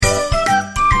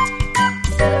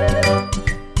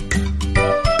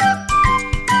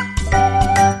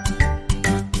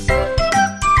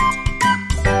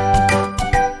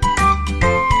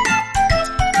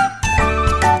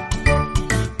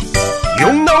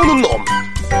나오는 놈,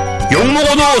 욕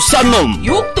먹어도 싼 놈,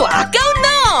 욕도 아까운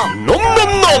놈,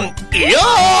 놈놈놈, 이야!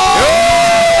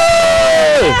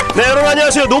 네, 여러분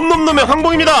안녕하세요. 놈놈놈의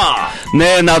황봉입니다.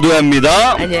 네,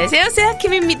 나도야입니다. 안녕하세요,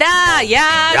 세아킴입니다.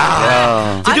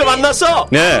 야, 드디어 아니, 만났어.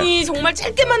 네. 아니 정말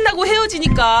짧게 만나고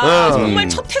헤어지니까 정말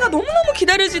첫 회가 너무너무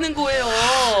기다려지는 거예요.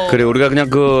 그래, 우리가 그냥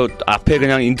그 앞에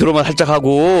그냥 인트로만 살짝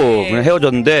하고 그냥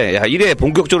헤어졌는데, 야, 이래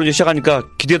본격적으로 이제 시작하니까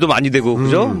기대도 많이 되고,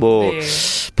 그죠? 뭐 네.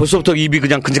 벌써부터 입이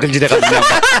그냥 근질근질해가지고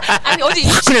아니 어제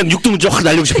확 그냥 육두문자 확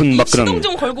날리고 싶은 막 그런. 시동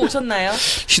좀 걸고 오셨나요?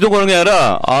 시동 거는 게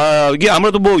아니라, 이게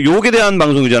아무래도 뭐 욕에 대한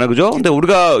방송이잖아요, 그죠? 근데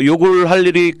우리가 욕을 할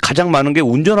일이 가장 많은 게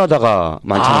운전하다가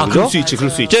많잖아요, 그죠? 그럴 수 있지, 그럴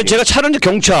수 있지. 제가 차는 이제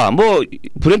경차, 뭐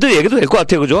브랜드 얘기도 될 것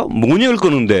같아요, 그죠? 모닝을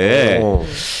끄는데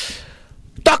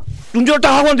딱 운전을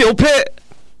딱 하고 있는데 옆에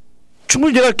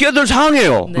충분히 내가 끼어들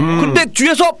상황이에요. 네. 근데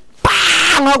뒤에서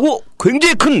빵 하고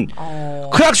굉장히 큰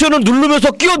크락션을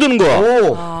누르면서 끼어드는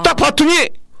거야. 딱 봤더니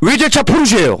외제차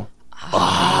포르쉐예요.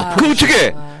 그럼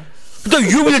어떻게? 일단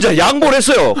위협을 자 양보를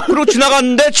했어요. 그리고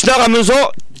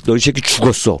지나가면서 너 이 새끼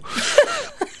죽었어.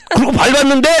 그리고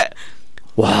밟았는데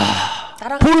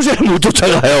포르쉐를 못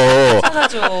쫓아가요.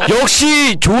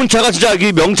 역시 좋은 차가 진짜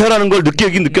명차라는 걸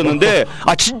느끼긴 느꼈는데,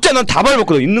 진짜 난 다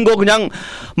밟았거든. 있는 거 그냥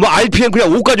뭐 RPM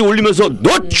그냥 5까지 올리면서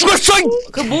너 죽었어!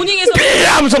 그 모닝에서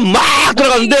하면서 막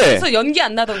들어가는데, 모닝에서 연기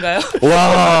안 나던가요?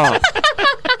 와.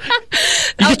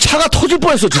 이게 차가 터질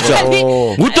뻔했어, 진짜.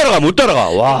 못 따라가.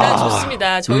 와.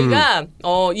 좋습니다. 저희가,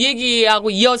 이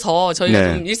얘기하고 이어서 저희가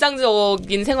네. 좀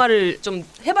일상적인 생활을 좀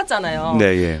해봤잖아요. 네,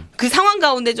 예. 그 상황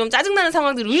가운데 좀 짜증나는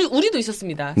상황들이 우리도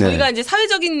있었습니다. 네. 저희가 이제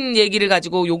사회적인 얘기를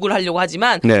가지고 욕을 하려고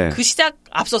하지만, 네. 그 시작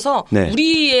앞서서 네.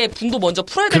 우리의 분도 먼저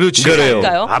풀어야 되지 그래요.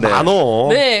 않을까요? 네. 많어.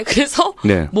 네, 그래서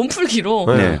네.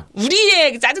 몸풀기로 네.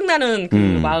 우리의 짜증나는 그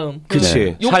마음,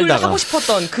 그치. 욕을 살다가. 하고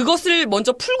싶었던 그것을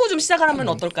먼저 풀고 좀 시작을 하면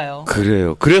어떨까요?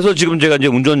 그래요. 그래서 지금 제가 이제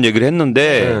운전 얘기를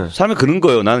했는데, 사람이 그런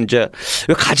거예요. 나는 이제,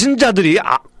 왜 가진 자들이,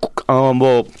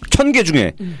 1000개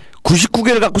중에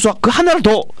 99개를 갖고서 그 하나를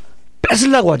더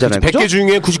뺏으려고 하잖아요. 100개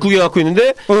중에 99개 갖고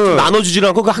있는데 나눠주질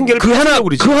않고 그 한 개를 그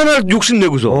하나를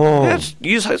욕심내고서. 어.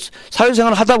 이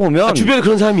사회생활을 하다 보면. 주변에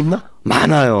그런 사람이 있나?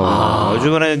 많아요.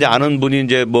 요즘에 이제 아는 분이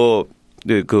이제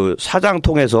네, 그 사장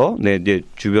통해서, 네, 이제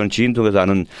주변 지인 통해서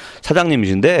아는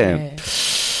사장님이신데, 네.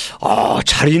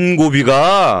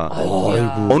 자린고비가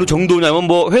어느 정도냐면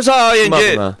회사에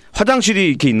이제 화장실이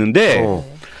이렇게 있는데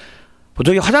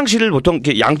보통 화장실을 보통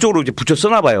이렇게 양쪽으로 이제 붙여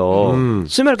쓰나 봐요.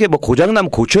 쓰면 이렇게 고장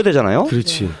나면 고쳐야 되잖아요.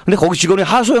 그렇지. 근데 거기 직원이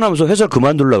하소연하면서 회사를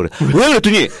그만두려고 그래. 왜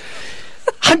그랬더니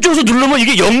한쪽에서 누르면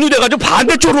이게 역류돼가지고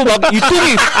반대쪽으로 막 이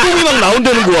똥이 막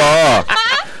나온다는 거야.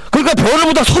 그러니까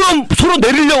별을보다 서로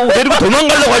내리고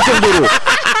도망가려고 할 정도로.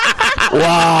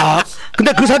 와.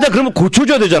 근데 그 사장 그러면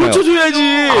고쳐줘야 되잖아요. 고쳐줘야지.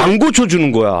 안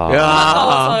고쳐주는 거야.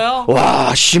 나왔어요?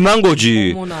 와, 심한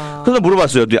거지. 어머나. 그래서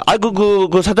물어봤어요.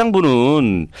 그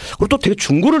사장분은, 그리고 또 되게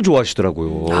중고를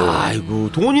좋아하시더라고요. 아이고,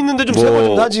 돈 있는데 좀 세번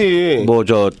좀 사지.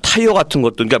 타이어 같은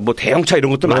것도, 그러니까 대형차 이런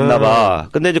것도 많나 봐.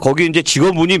 근데 이제 거기 이제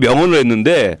직원분이 명언을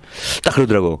했는데, 딱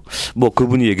그러더라고.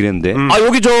 그분이 얘기를 했는데,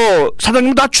 여기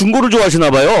사장님 다 중고를 좋아하시나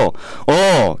봐요.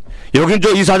 여긴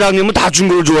이 사장님은 다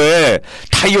중고를 좋아해.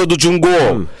 타이어도 중고,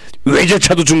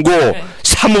 외제차도 중고, 네.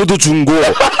 3호도 중고.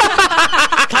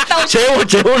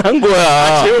 재혼한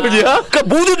거야. 재혼이야? 그러니까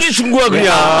뭐든지 중고야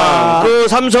그냥. 그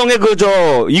삼성의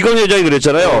이건희 회장이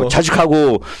그랬잖아요.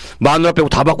 자식하고 마누라 빼고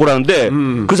다 바꾸라는데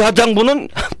그 사장분은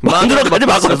마누라까지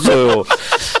바꿨어요.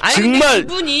 정말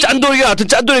짠돌이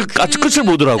같은 끝을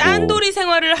보더라고. 짠돌이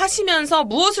생활을 하시면서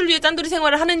무엇을 위해 짠돌이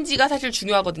생활을 하는지가 사실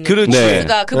중요하거든요. 그렇지.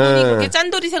 그러니까 그분이 그렇게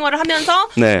짠돌이 생활을 하면서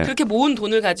네. 그렇게 모은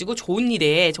돈을 가지고 좋은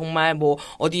일에 정말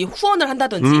어디 후원을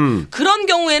한다든지 그런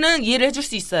경우에는 이해를 해줄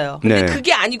수 있어요. 근데 네.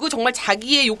 그게 아니고 정말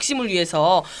자기의 욕심을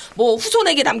위해서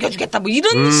후손에게 남겨주겠다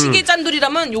이런 식의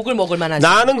짠돌이라면 욕을 먹을 만하지.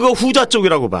 나는 그거 후자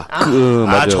쪽이라고 봐.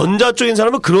 맞아요. 전자 쪽인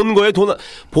사람은 그런 거에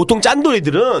보통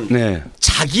짠돌이들은 네.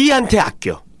 자기한테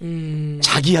아껴.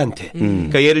 자기한테.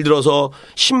 그러니까 예를 들어서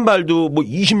신발도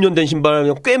 20년 된 신발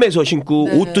그냥 꿰매서 신고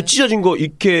네네. 옷도 찢어진 거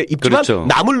이렇게 입지만 그렇죠.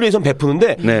 남을 위해서는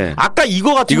베푸는데 네. 아까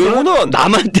이거 같은 경우는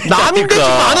남한테 남인데 좀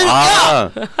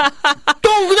많으니까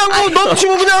똥 그냥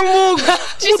넘치고 그냥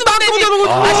닦으면 되는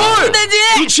거지. 씻으면 되지.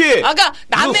 그렇지. 아까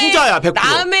후자야 100%.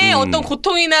 남의 어떤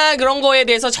고통이나 그런 거에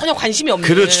대해서 전혀 관심이 없는.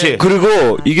 그렇지.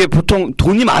 그리고 이게 보통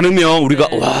돈이 많으면 우리가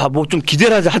좀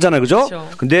기대를 하잖아요, 그죠? 그렇죠.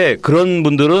 근데 그런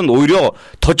분들은 오히려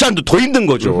더 힘든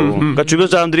거죠. 그러니까 주변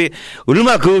사람들이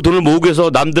얼마나 그 돈을 모으기 위해서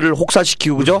남들을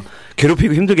혹사시키고 그죠?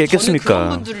 괴롭히고 힘들게 했겠습니까? 저는 그런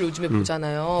분들을 요즘에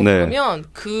보잖아요. 네. 그러면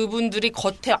그분들이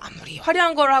겉에 아무리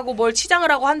화려한 걸 하고 뭘 치장을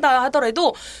하고 한다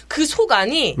하더라도 그 속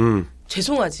안이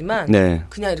죄송하지만 네.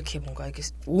 그냥 이렇게 뭔가 이렇게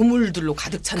오물들로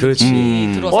가득 찬 그렇지.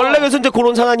 느낌이 들어서 원래 그래서 이제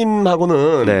그런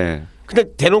사장님하고는 네. 그냥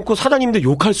대놓고 사장님도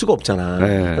욕할 수가 없잖아.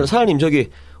 네. 그래서 사장님 저기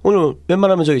오늘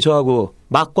웬만하면 저기 저하고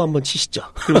맞고 한번 치시죠.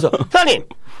 그러면서 사장님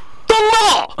똥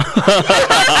먹어.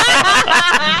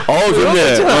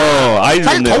 좋네. 아이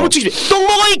사실 좋네. 더 붙이지. 똥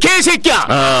먹어 이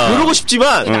개새끼야. 그러고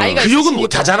싶지만 그 욕은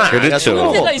못 하잖아. 그렇죠.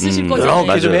 문제가 있으실 거죠.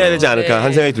 이렇게 좀 해야 되지 않을까 네.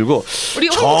 한 생각이 들고.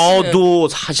 저도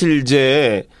사실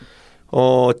이제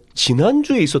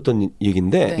지난주에 있었던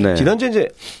얘기인데 네. 지난주에 이제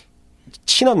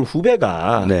친한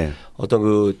후배가 네. 어떤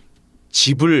그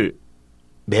집을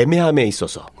매매함에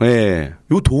있어서 네.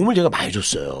 요 도움을 제가 많이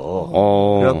줬어요.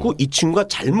 그래갖고 이 친구가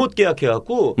잘못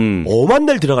계약해갖고 엄한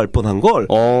날 들어갈 뻔한 걸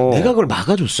내가 그걸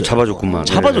막아줬어요. 잡아줬구만.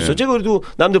 잡아줬어요. 네. 제가 그래도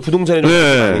남들 부동산에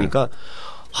네. 많으니까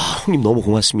형님 너무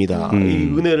고맙습니다. 이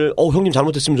은혜를 형님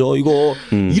잘못했으면 저 이거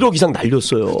 1억 이상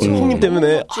날렸어요. 형님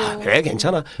때문에 그래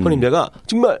괜찮아. 형님 내가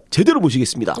정말 제대로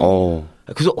모시겠습니다.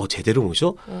 그래서 제대로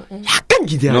모셔? 약간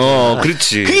기대하잖아.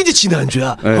 그렇지. 그게 이제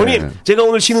지난주야. 네. 형님 제가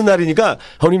오늘 쉬는 날이니까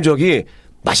형님 저기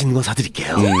맛있는 거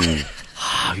사드릴게요.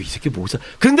 이 새끼 뭐 사.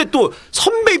 그런데 또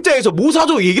선배 입장에서 뭐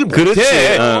사줘 얘기를 못해.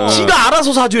 그렇지. 지가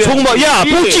알아서 사줘야. 정말 야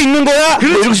뽀찌 있는 거야?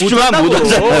 이러고 싶지만 못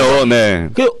하잖아요. 네.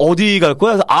 그 어디 갈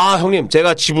거야? 그래서 형님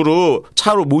제가 집으로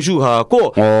차로 모시고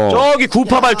가갖고 저기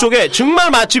구파발 쪽에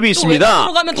정말 맛집이 있습니다.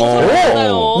 들어가면 더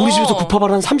사잖아요. 우리 집에서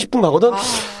구파발 한 30분 가거든.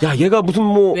 야 얘가 무슨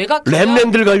뭐 외곽 가면-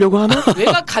 랩랜드를 가려고 하나?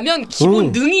 외곽 가면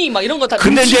기본 능이 막 이런 거 다.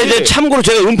 근데 이제 참고로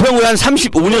제가 은평구에 한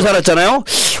 35년 살았잖아요.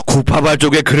 구파발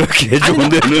쪽에 그렇게 좋은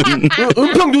데는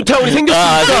은평 뉴타운이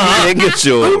생겼으니까.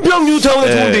 생겼죠. 은평 뉴타운에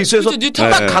네. 좋은 데 있어요. 그래서 그쵸, 뉴타운.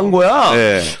 딱 간 거야.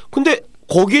 네. 근데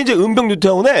거기에 이제 은평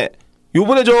뉴타운에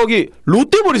요번에 저기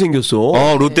롯데몰이 생겼어.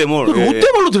 롯데몰. 그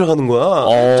롯데몰로 들어가는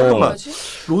거야. 잠깐만. 뭐지?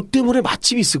 롯데몰에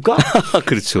맛집이 있을까?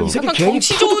 그렇죠. 이 새끼 약간 괜히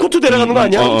경치 좋은- 푸드코트 데려가는 거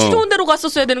아니야? 경치 좋은 데로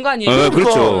갔었어야 되는 거 아니에요? 네,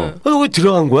 그렇죠. 그래서 거기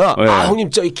들어간 거야. 네.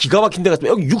 형님, 저기 기가 막힌 데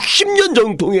갔으면 여기 60년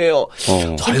전통이에요.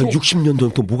 과연 60년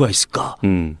전통 뭐가 있을까?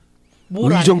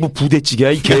 의정부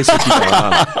부대찌개야, 이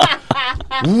개새끼가.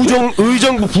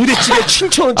 의정부 부대찌개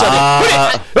 7,000원짜리.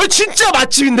 그래, 진짜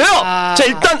맛집인데요. 자,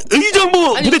 일단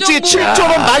의정부 부대찌개 의정부.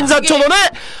 7,000원, 14,000원에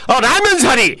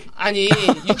라면사리. 아니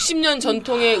 60년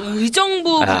전통의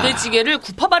의정부 부대찌개를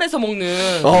구파발에서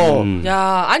먹는.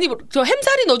 야, 아니 저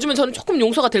햄살이 넣어주면 저는 조금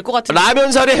용서가 될 것 같은데.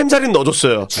 라면사리, 햄사리는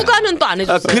넣어줬어요. 추가면 또 안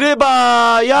해줬어요.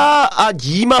 그래봐야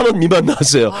 2만 원 미만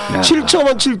나왔어요.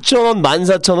 7,000원, 7,000원,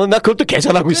 14,000원. 나 그것도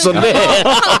계산하고 있었네.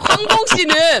 황봉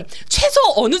씨는 최소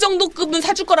어느 정도 급은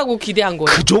사줄 거라고 기대한 거예요.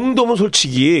 그 정도면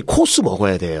솔직히 코스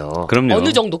먹어야 돼요. 그럼요.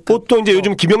 어느 정도 급? 보통 이제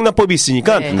요즘 김영란법이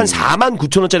있으니까 네. 한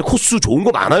 49,000원짜리 코스 좋은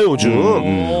거 많아요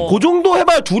요즘. 그 정도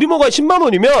해봐야 둘이 먹어야 10만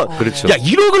원이면 그렇죠. 야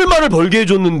 1억을 만을 벌게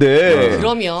해줬는데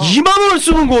그러면 2만 원을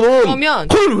쓰는 거는 그러면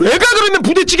그걸 왜 가 그러면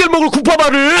부대찌개를 먹을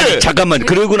구파발을. 잠깐만.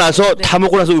 그러고 나서 다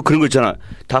먹고 나서 그런 거 있잖아.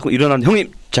 다 하고 일어난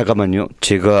형님 잠깐만요.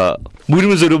 제가 뭐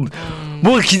이러면서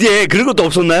뭘 기대해. 그런 것도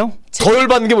없었나요? 더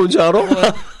열받는 게 뭔지 알아?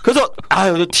 그래서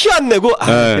티 안 내고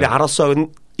그래 알았어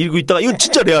이러고 있다가 이건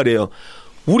진짜 레알이에요.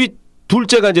 우리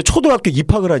둘째가 이제 초등학교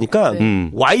입학을 하니까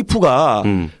와이프가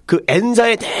그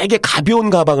N사에 되게 가벼운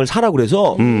가방을 사라고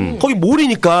그래서 거기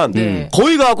몰이니까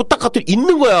거기 가고 딱 갔더니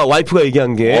있는 거야. 와이프가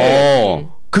얘기한 게.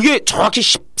 그게 정확히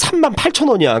 13만 8천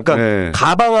원이야. 그러니까 네.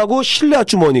 가방하고 실내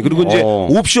주머니 그리고 이제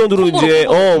옵션으로 이제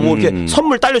뭐 이렇게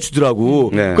선물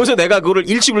딸려주더라고. 네. 그래서 내가 그거를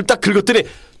일침을 딱 긁었더니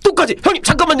똑같이 형님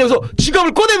잠깐만요. 그래서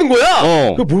지갑을 꺼내는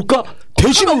거야. 그거 뭘까?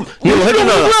 대신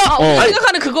해주나? 오빠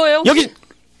생각하는 그거예요? 여기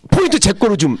포인트 제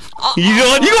거로 좀.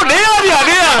 이거 레알이야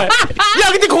레알.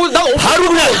 야 근데 그거 나 바로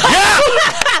그냥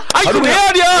이거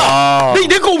레알이야.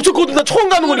 내 거 없었거든. 나 처음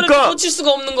가는 거니까. 놓칠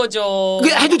수가 없는 거죠.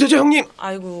 그게 해도 되죠 형님?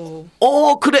 아이고.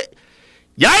 그래.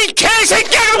 야 이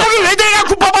개새끼야. 그걸 왜 내가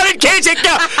구파발을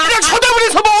개새끼야. 그냥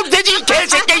서대문에서 먹으면 되지 이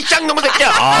개새끼야. 이 쌍놈의 새끼야.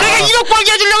 내가 1억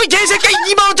벌게 해주려고 이 개새끼야.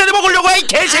 2만 원짜리 먹으려고 이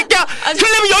개새끼야.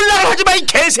 그러려면 연락을 하지 마 이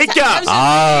개새끼야.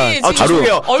 지금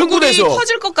얼굴이 흥분해서.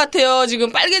 터질 것 같아요.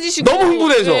 지금 빨개지시고. 너무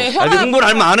흥분해서. 혈압.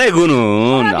 흥분할 만해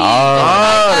그거는.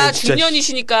 혈압이 진짜.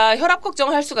 중년이시니까 혈압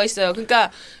걱정을 할 수가 있어요.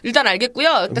 그러니까 일단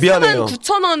알겠고요. 미안해요.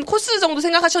 49,000원 코스 정도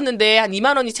생각하셨는데 한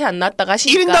 2만 원이 채 안 났다가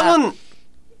하시니까 1인당은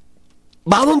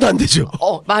 10,000원도 안 되죠.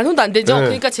 10,000원도 안 되죠. 네.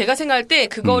 그러니까 제가 생각할 때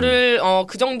그거를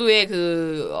그 정도의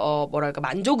뭐랄까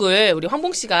만족을 우리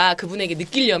황봉 씨가 그분에게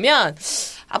느끼려면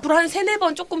앞으로 한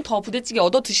 3-4번 조금 더 부대찌개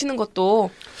얻어 드시는 것도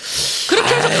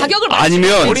그렇게 해서 가격을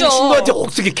아니면 어린 친구한테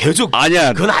어떻게 계속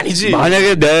아니야. 그건 아니지.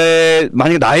 만약에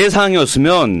나의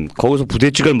상황이었으면 거기서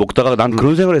부대찌개를 먹다가 난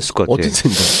그런 생각을 했을 것 같아. 어떤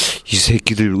생각? 이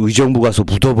새끼들 의정부 가서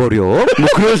묻어버려? 뭐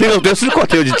그런 생각도 했을 것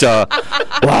같아요, 진짜.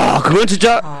 와, 그건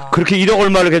진짜 그렇게 1억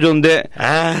얼마를 해줬는데.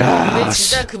 근데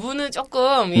진짜 그분은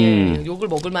조금 욕을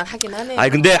먹을만 하긴 하네요.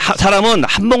 아니 근데 사람은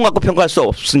한 번 갖고 평가할 수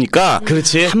없으니까.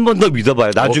 그렇지. 한 번 더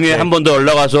믿어봐요. 나중에 한 번 더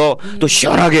올라가서 또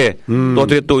시원하게 또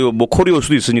어떻게 또 뭐 콜이 올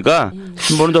수도 있으니까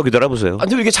한 번은 더 기다려보세요.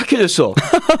 근데 왜 이렇게 착해졌어?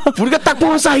 우리가 딱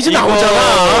보면 사이즈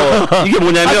나오잖아. 이게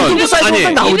뭐냐면 사이즈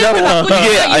나오잖아.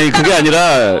 이게 아니 그게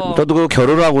아니라 저도 그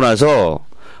결혼을 하고 나서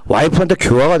와이프한테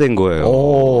교화가 된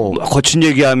거예요. 거친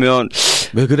얘기하면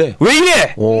왜 그래? 왜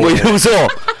이래? 뭐 이러면서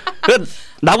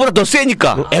나보다 더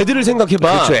세니까. 애들을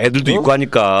생각해봐. 그렇죠. 애들도 있고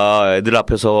하니까 애들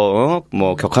앞에서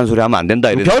뭐 격한 소리 하면 안 된다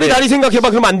이랬는데. 별이 다리 생각해봐.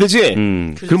 그럼 안 되지.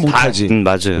 그럼 못하지.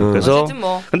 맞아요. 그래서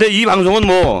뭐. 근데 이 방송은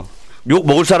뭐 욕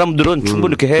먹을 사람들은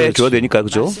충분히 이렇게 해줘야 되니까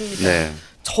그죠? 맞습니다. 네.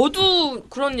 저도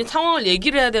그런 상황을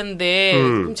얘기를 해야 되는데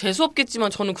좀 재수없겠지만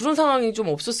저는 그런 상황이 좀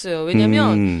없었어요.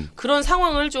 왜냐면 그런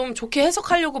상황을 좀 좋게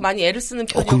해석하려고 많이 애를 쓰는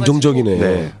편이어가지고 긍정적이네.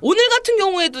 네. 오늘 같은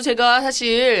경우에도 제가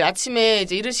사실 아침에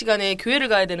이제 이른 시간에 교회를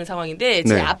가야 되는 상황인데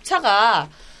제 앞차가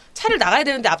차를 나가야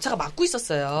되는데 앞차가 막고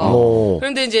있었어요.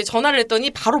 그런데 이제 전화를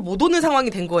했더니 바로 못 오는 상황이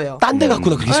된 거예요. 딴 데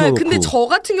갔구나 그렇게 세워놓고. 근데 저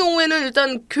같은 경우에는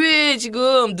일단 교회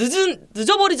지금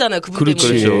늦어버리잖아요. 그분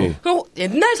그렇지. 때문에. 그럼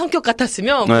옛날 성격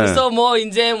같았으면 벌써 뭐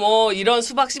이제 뭐 이런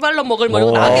수박 씨발로 먹을 뭐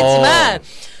이런 거 나왔겠지만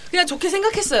그냥 좋게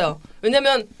생각했어요.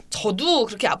 왜냐면 저도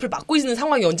그렇게 앞을 막고 있는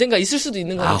상황이 언젠가 있을 수도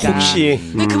있는 거니까. 혹시.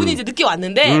 근데 그분이 이제 늦게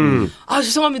왔는데,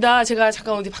 죄송합니다. 제가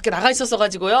잠깐 어디 밖에 나가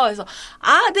있었어가지고요. 그래서,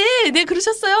 네,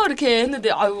 그러셨어요. 이렇게 했는데,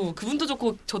 그분도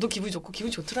좋고, 저도 기분이 좋고,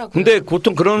 기분이 좋더라고요. 근데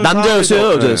보통 그런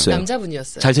남자였어요, 여자였어요?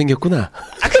 남자분이었어요. 잘생겼구나.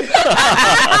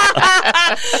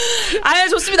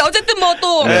 좋습니다. 어쨌든 뭐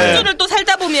또, 운전을 또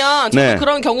살다 보면, 저도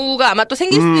그런 경우가 아마 또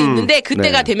생길 수도 있는데,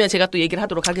 그때가 되면 제가 또 얘기를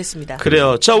하도록 하겠습니다.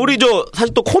 그래요. 자, 우리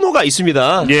사실 또 코너가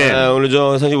있습니다. 오늘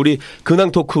사실 우리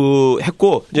근황 토크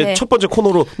했고, 이제 첫 번째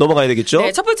코너로 넘어가야 되겠죠?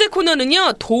 네, 첫 번째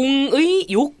코너는요,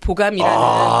 동의욕보감이라는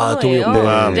코너예요.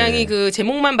 동의욕보감. 굉장히 그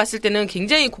제목만 봤을 때는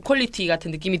굉장히 고퀄리티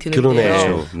같은 느낌이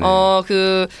드는데요.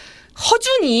 그러네요.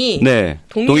 허준이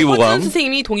동의보감 허준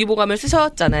선생님이 동의보감을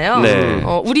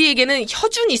쓰셨잖아요. 우리에게는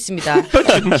혀준이 있습니다.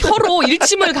 혀로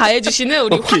일침을 가해주시는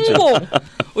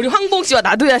우리 황봉 씨와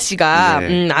나도야 씨가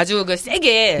아주 그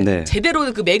세게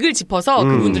제대로 그 맥을 짚어서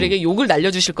그분들에게 욕을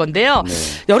날려주실 건데요.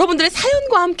 여러분들의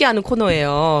사연과 함께하는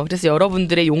코너예요. 그래서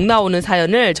여러분들의 욕 나오는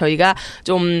사연을 저희가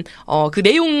좀 그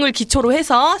내용을 기초로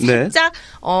해서 살짝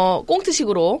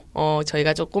꽁트식으로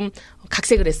저희가 조금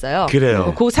각색을 했어요.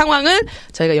 그래요. 그 상황을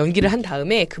저희가 연기를 한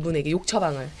다음에 그분에게 욕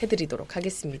처방을 해드리도록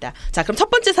하겠습니다. 자, 그럼 첫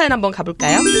번째 사연 한번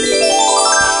가볼까요?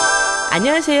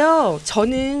 안녕하세요.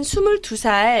 저는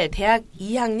 22살 대학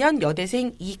 2학년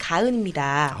여대생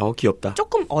이가은입니다. 귀엽다.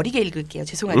 조금 어리게 읽을게요.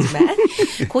 죄송하지만.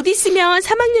 곧 있으면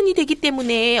 3학년이 되기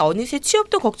때문에 어느새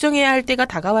취업도 걱정해야 할 때가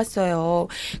다가왔어요.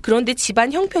 그런데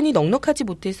집안 형편이 넉넉하지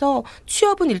못해서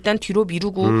취업은 일단 뒤로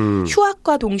미루고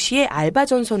휴학과 동시에 알바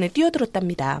전선에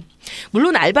뛰어들었답니다.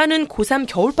 물론 알바는 고3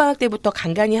 겨울방학 때부터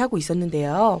간간히 하고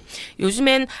있었는데요.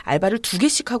 요즘엔 알바를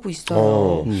 2개씩 하고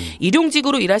있어요.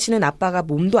 일용직으로 일하시는 아빠가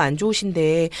몸도 안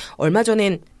좋으신데 얼마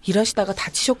전엔 일하시다가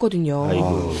다치셨거든요.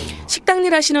 아이고. 식당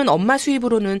일 하시는 엄마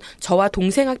수입으로는 저와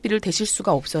동생 학비를 대실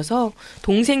수가 없어서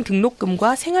동생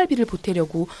등록금과 생활비를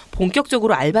보태려고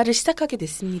본격적으로 알바를 시작하게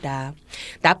됐습니다.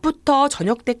 낮부터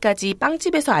저녁 때까지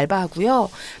빵집에서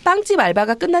알바하고요. 빵집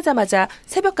알바가 끝나자마자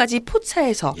새벽까지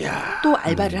포차에서 또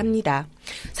알바를 합니다.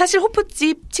 사실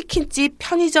호프집, 치킨집,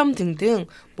 편의점 등등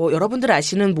뭐 여러분들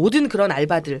아시는 모든 그런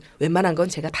알바들 웬만한 건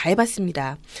제가 다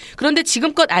해봤습니다. 그런데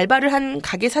지금껏 알바를 한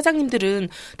가게 사장님들은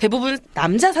대부분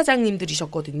남자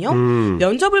사장님들이셨거든요.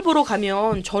 면접을 보러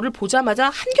가면 저를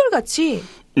보자마자 한결같이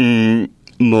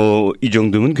뭐 이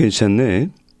정도면 괜찮네.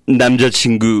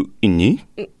 남자친구 있니?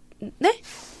 네?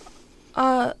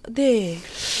 네.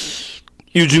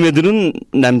 요즘 애들은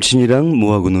남친이랑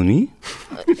뭐하고 노니?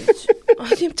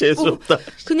 아니, 재수없다.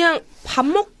 그냥 밥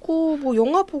먹고 뭐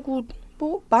영화 보고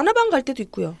뭐 만화방 갈 때도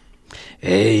있고요.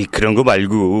 에이 그런 거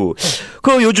말고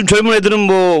그 요즘 젊은 애들은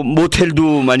뭐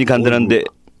모텔도 많이 간다는데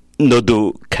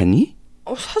너도 가니?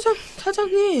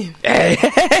 사장님. 에이,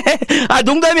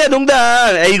 농담이야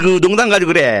농담. 에이구 농담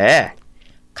가지고 그래.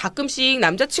 가끔씩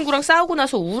남자친구랑 싸우고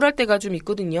나서 우울할 때가 좀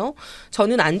있거든요.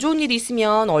 저는 안 좋은 일이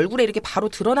있으면 얼굴에 이렇게 바로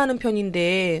드러나는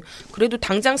편인데 그래도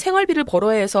당장 생활비를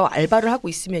벌어야 해서 알바를 하고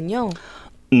있으면요.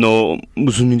 너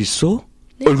무슨 일 있어?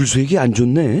 네? 얼굴 수액이 안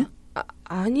좋네.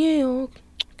 아니에요.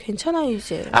 괜찮아요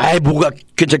이제. 아이 뭐가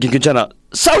괜찮긴 괜찮아.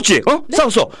 싸웠지? 네?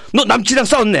 싸웠어. 너 남친이랑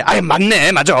싸웠네. 아이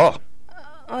맞네 맞아.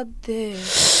 네.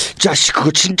 자식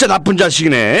그거 진짜 나쁜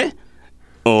자식이네.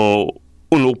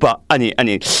 오늘 오빠 아니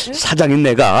네? 사장인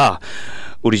내가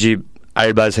우리 집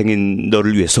알바생인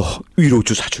너를 위해서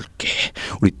위로주 사줄게.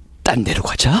 우리 딴 데로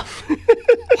가자.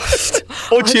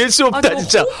 재수 없다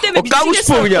진짜. 까고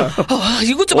싶어 그냥.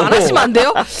 이거 좀 안 하시면 안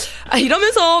돼요?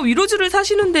 이러면서 위로주를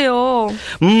사시는데요.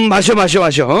 마셔.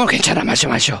 괜찮아,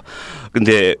 마셔.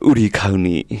 근데 우리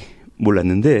가은이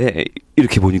몰랐는데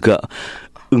이렇게 보니까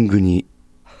은근히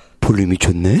볼륨이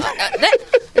좋네. 네?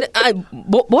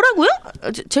 뭐라고요?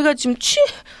 제가 지금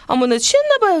나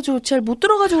취했나봐요. 저 잘 못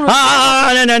들어가지고.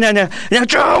 아니야. 그냥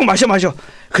쭉 마셔.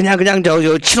 그냥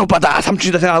저 친오빠다,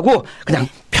 삼촌이다 생각하고 그냥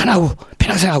편하고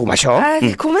생각하고 마셔.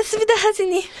 고맙습니다,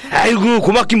 하진이. 아이고,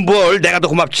 고맙긴 뭘. 내가 더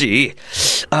고맙지.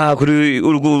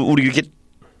 그리고 우리 이렇게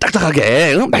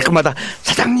딱딱하게 말끝마다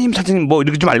사장님 뭐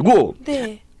이렇게 좀 알고.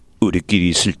 네. 우리끼리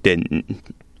있을 땐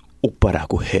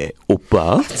오빠라고 해.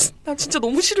 오빠. 나 진짜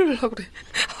너무 싫으려고 그래.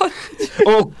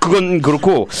 그건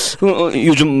그렇고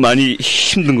요즘 많이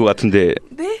힘든 것 같은데.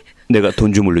 네? 내가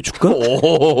돈 좀 올려줄까?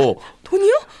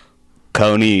 돈이요?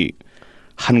 가은이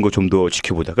하는 거 좀 더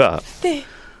지켜보다가. 네.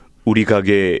 우리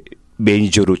가게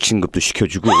매니저로 진급도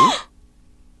시켜주고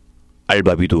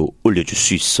알바비도 올려줄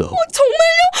수 있어.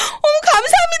 정말요?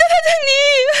 감사합니다,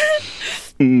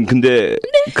 사장님. 근데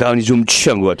네? 가은이 좀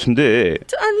취한 것 같은데.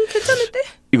 아니, 괜찮은데.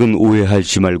 이건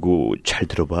오해하지 말고 잘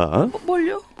들어봐.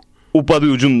 뭘요? 오빠도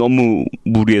요즘 너무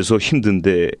무리해서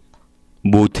힘든데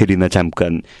모텔이나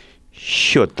잠깐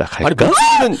쉬었다 갈까?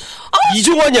 아니 모텔은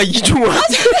이종환이야 이종환.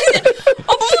 무슨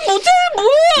모텔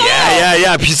뭐예요?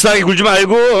 야 비싸게 굴지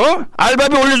말고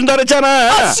알바비 올려준다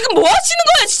그랬잖아. 지금 뭐 하시는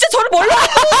거예요? 진짜 저를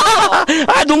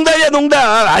몰라요. 농담이야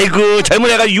농담. 아이고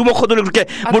젊은 애가 유머 코드를 그렇게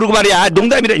모르고 말이야.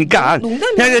 농담이라니까.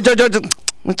 농담이야? 그냥 저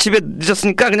집에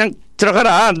늦었으니까 그냥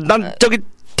들어가라. 난 저기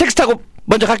택시 타고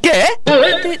먼저 갈게.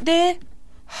 네.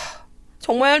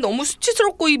 정말 너무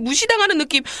수치스럽고 무시당하는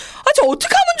느낌. 저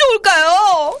어떻게 하면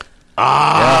좋을까요?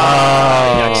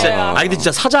 근데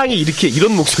진짜 사장이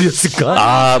이런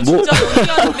목소리였을까? 진짜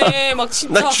연기하는데 막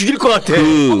진짜 나 죽일 것 같아.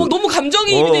 막 너무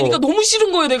감정이입이 되니까 너무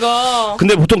싫은 거예요, 내가.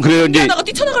 근데 보통 그래요, 이제. 나가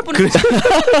뛰쳐나갈 뻔했어.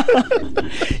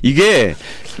 이게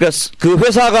그러니까 그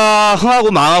회사가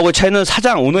흥하고 망하고 차이는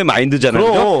사장 오너의 마인드잖아요.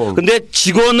 그죠? 근데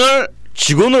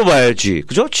직원으로 봐야지.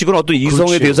 그죠? 직원 어떤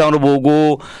이성의 대상으로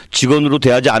보고 직원으로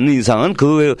대하지 않는 이상은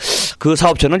그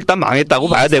사업체는 일단 망했다고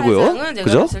봐야 되고요. 사장은 제가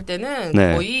그죠? 봤을 때는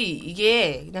거의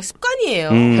이게 그냥 습관이에요.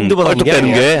 한두 번 하는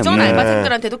게. 그전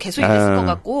알바생들한테도 계속 이랬을 것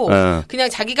같고 그냥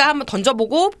자기가 한번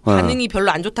던져보고 반응이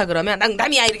별로 안 좋다 그러면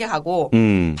남이야 이렇게 가고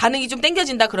반응이 좀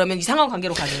땡겨진다 그러면 이상한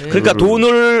관계로 가는. 그러니까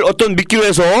돈을 어떤 미끼로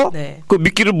해서 그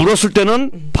미끼를 물었을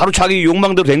때는 바로 자기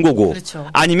욕망대로 된 거고. 그렇죠.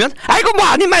 아니면 아이고 뭐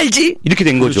아니 말지 이렇게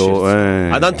된 거죠.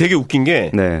 난 되게 웃긴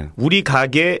게 우리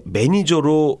가게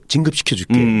매니저로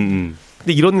진급시켜줄게.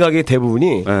 근데 이런 가게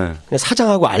대부분이 그냥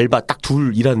사장하고 알바 딱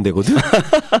둘 일하는 데거든.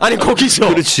 아니 거기서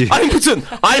그렇지. 아니 무슨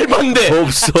알바인데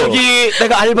없어. 저기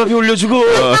내가 알바비 올려주고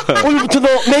오늘부터 너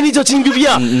매니저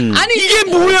진급이야. 아니 이게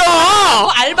뭐야?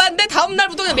 알바인데 다음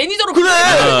날부터 그냥 매니저로 그래.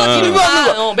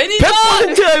 이름만 매니저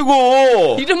 100%야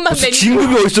이거. 이름만 매니저.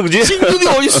 진급이 어딨어, 그지? 진급이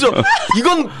어딨어?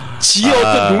 이건 지의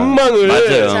어떤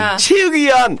욕망을 채우기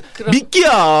위한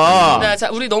미끼야. 자,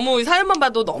 우리 너무 사연만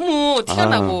봐도 너무 티가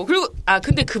나고. 그리고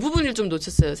근데 그 부분을 좀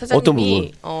놓쳤어요.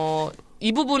 사장님이 어떤 부분?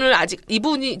 이 부분을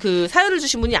이분이 그 사연을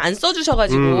주신 분이 안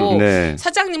써주셔가지고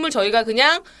사장님을 저희가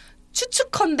그냥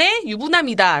추측컨대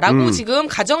유부남이다라고 지금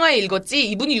가정하에 읽었지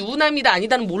이분이 유부남이다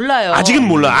아니다는 몰라요. 아직은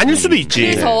몰라. 아닐 수도 있지.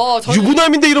 그래서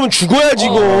유부남인데 이러면 죽어야지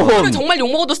이거는 정말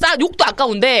욕먹어도 욕도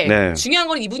아까운데 중요한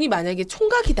건 이분이 만약에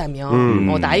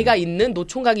총각이다면 나이가 있는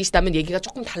노총각이시다면 얘기가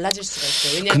조금 달라질 수가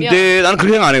있어요. 왜냐면 근데 나는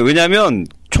그렇게 생각 안 해요. 왜냐하면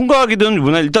총각이든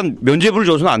유부남 일단 면죄부를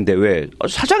줘서는 안 돼. 왜?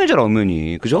 사장이잖아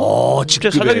엄연히. 그죠?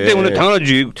 진짜 사장이기 때문에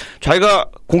당연하지. 자기가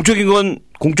공적인 건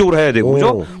공적으로 해야 되고,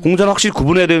 그죠? 공사는 확실히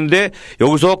구분해야 되는데,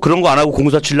 여기서 그런 거 안 하고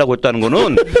공사 치려고 했다는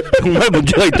거는 정말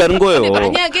문제가 있다는 거예요. 근데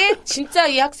만약에 진짜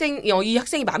이 학생이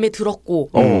마음에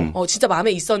들었고, 진짜 마음에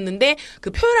있었는데,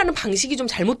 그 표현하는 방식이 좀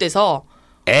잘못돼서,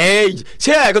 에이,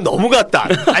 세아야, 이건 너무 같다.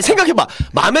 생각해봐.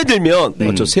 마음에 들면,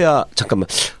 세아, 잠깐만.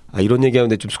 이런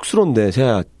얘기하는데 좀 쑥스러운데,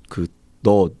 세아야,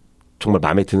 너 정말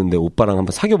마음에 드는데 오빠랑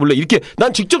한번 사귀어볼래? 이렇게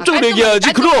난 직접적으로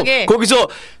얘기해야지. 그럼 거기서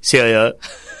세아야.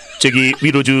 저기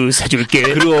위로주 사줄게.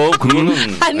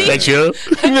 그러면은 아니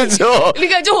하면서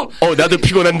그러니까 좀 나도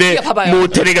피곤한데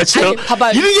모텔에 가서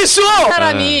이러겠어.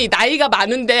 사람이 나이가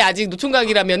많은데 아직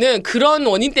노총각이라면은 그런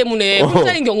원인 때문에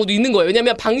혼자인 경우도 있는 거예요.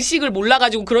 왜냐면 방식을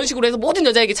몰라가지고 그런 식으로 해서 모든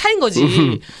여자에게 차인 거지.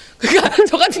 그러니까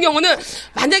저 같은 경우는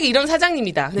만약에 이런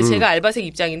사장님이다. 근데 제가 알바생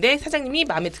입장인데 사장님이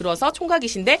마음에 들어서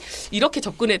총각이신데 이렇게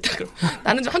접근했다. 그럼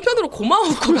나는 좀 한편으로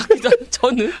고마울 것 같기도 하고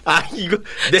저는. 이거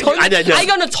아니.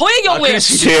 이거는 저의 경우에.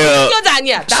 여자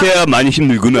아니야. 세아 많이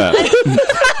힘들구나.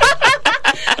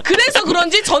 그래서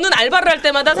그런지 저는 알바를 할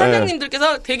때마다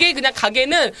사장님들께서 되게 그냥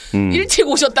가게는 일찍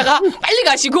오셨다가 빨리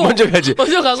가시고 먼저 가지.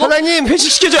 먼저 가고 사장님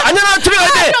회식 시켜줘요. 안녕 들어가야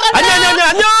돼.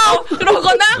 안녕.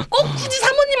 그러거나 꼭 굳이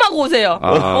사모님하고 오세요.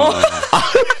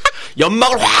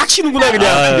 연막을 확 치는구나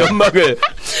그냥 연막을.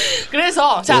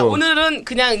 그래서 자 오늘은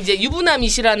그냥 이제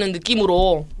유부남이시라는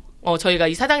느낌으로 저희가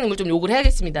이 사장님을 좀 욕을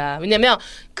해야겠습니다. 왜냐면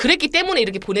그랬기 때문에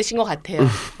이렇게 보내신 것 같아요.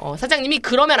 사장님이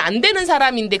그러면 안 되는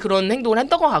사람인데 그런 행동을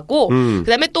했던 것 같고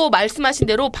그다음에 또 말씀하신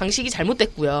대로 방식이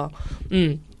잘못됐고요.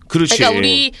 그렇지. 그러니까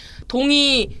우리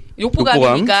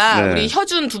욕보감이니까 우리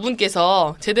혀준 두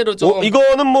분께서 제대로 좀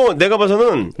이거는 뭐 내가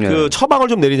봐서는 그 처방을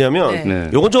좀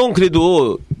내리자면 요건 좀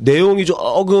그래도 내용이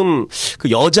조금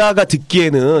그 여자가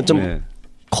듣기에는 좀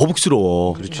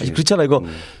거북스러워. 그렇잖아. 이거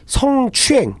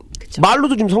성추행.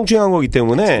 말로도 좀 성추행한 거기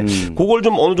때문에 그걸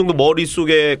좀 어느 정도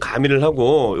머릿속에 가미를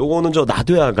하고 요거는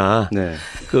나도야가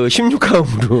그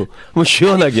 16화음으로 뭐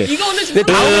시원하게. 이거 오늘 내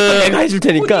다음에 또 내가 해줄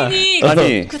테니까.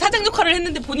 본인이 그 사장 역할을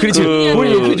했는데 본인이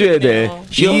본인 욕해줘야 돼.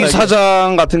 이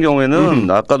사장 같은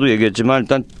경우에는 아까도 얘기했지만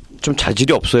일단 좀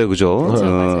자질이 없어요, 그죠?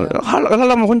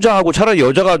 하려면 혼자 하고 차라리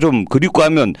여자가 좀 그립고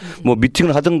하면 뭐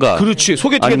미팅을 하든가. 그렇지.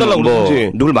 소개팅 해달라고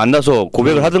그러지. 누굴 만나서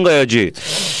고백을 하든가 해야지.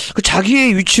 그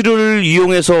자기의 위치를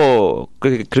이용해서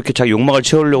그렇게 자기 욕망을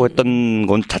채우려고 했던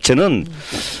건 자체는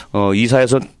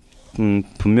이사에서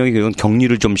분명히 그건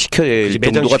격리를 좀 시켜야 될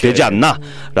정도가 되지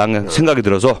않나라는 생각이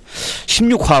들어서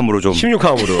 16화음으로 좀.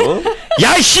 16화음으로.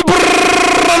 야, 이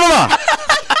씨부르르르르마!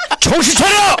 정신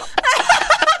차려!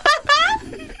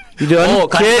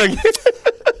 간단하게.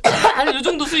 아니 요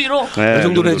정도 수위로 이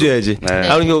정도로 해줘야지.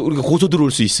 그러니까 우리가 고소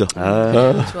들어올 수 있어.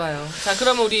 좋아요. 자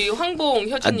그러면 우리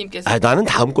황봉효준님께서 나는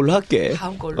다음 걸로 할게.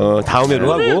 다음 걸로.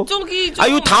 다음에로 하고. 요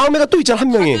다음에가 또 있잖아 한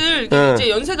명이. 다들 이제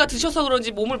연세가 드셔서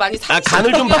그런지 몸을 많이 사리시는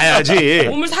간을 좀 봐야지.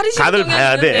 몸을 사리시는 간을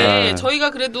봐야 돼.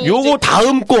 저희가 그래도 요거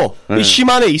다음 거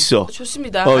심한에 있어.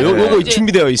 좋습니다. 요거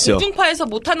준비되어 있어. 공중파에서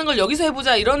못하는 걸 여기서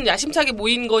해보자 이런 야심차게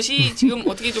모인 것이 지금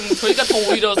어떻게 좀 저희가 더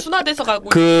오히려 순화돼서 가고.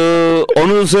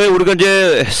 어느새 우리가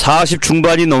이제 40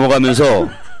 중반이 넘어가면서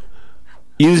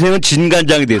인생은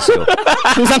진간장이 됐어요.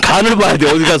 항상 간을 봐야 돼,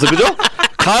 어디 가서, 그죠?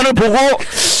 간을 보고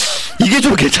이게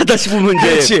좀 괜찮다 싶으면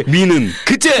이제 미는.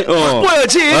 그때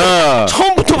확보해야지.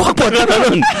 처음부터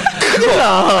확보하다가는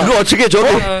그거 어떻게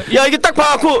야 이게 딱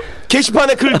봐갖고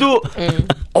게시판에 글도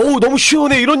너무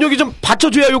시원해 이런 얘기 좀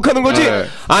받쳐줘야 욕하는 거지.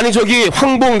 아니 저기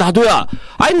황봉 나도야.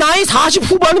 아니 나이 40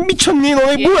 후반은 미쳤니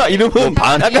너네 뭐야 이러면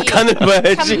약간 간을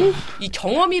봐야지. 이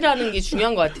경험이라는 게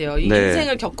중요한 것 같아요. 이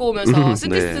인생을 겪어오면서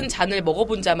쓰기 쓴 잔을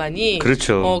먹어본 자만이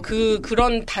그렇죠.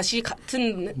 그런 다시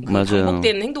같은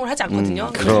반복되는 행동을 하지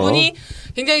않거든요. 그분이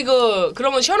굉장히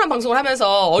그러면 시원한 방송을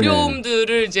하면서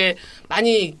어려움들을 이제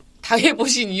많이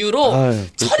당해보신 이유로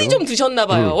철이 좀 드셨나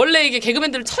봐요. 원래 이게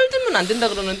개그맨들은 철 들면 안 된다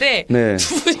그러는데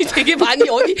두 분이 되게 많이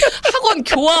어디 학원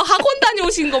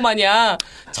다녀오신 거 마냥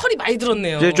철이 많이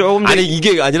들었네요. 아니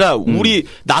이게 아니라 우리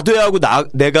나도야하고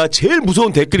내가 제일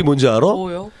무서운 댓글이 뭔지 알아?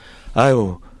 뭐요?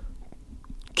 아유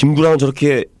김구랑은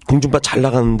저렇게 공중파 잘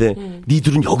나가는데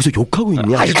니들은 여기서 욕하고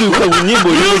있냐? 아직도 욕하고 있니?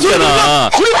 뭐 이런 거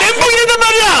있잖아. 우리 멘붕이란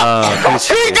말이야.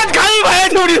 그러니까 간을 봐야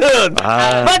돼 우리는.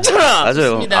 맞잖아.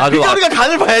 맞아요. 그러니까 우리가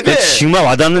간을 봐야 돼. 정말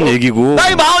와닿는 얘기고.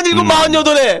 나이 47,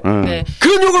 48에. 네.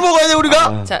 그런 욕을 먹어야 돼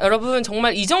우리가. 자 여러분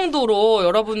정말 이 정도로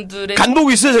여러분들의 간 보고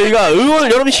있어요 저희가.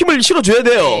 응원을 여러분 힘을 실어줘야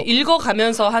돼요. 네,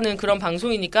 읽어가면서 하는 그런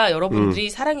방송이니까 여러분들이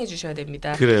사랑해 주셔야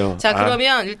됩니다. 그래요. 자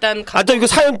그러면 일단 또 이거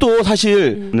사연 또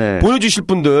사실 보내주실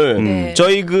분들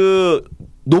저희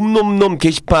놈놈놈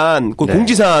게시판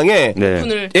공지사항에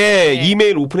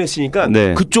이메일 오픈했으니까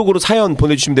그쪽으로 사연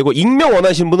보내주시면 되고 익명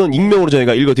원하시는 분은 익명으로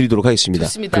저희가 읽어드리도록 하겠습니다.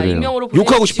 좋습니다. 익명으로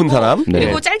욕하고 싶은 사람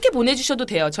그리고 짧게 보내주셔도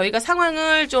돼요. 저희가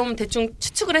상황을 좀 대충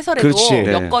추측을 해서라도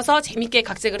엮어서 재밌게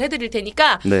각색을 해드릴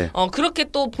테니까 그렇게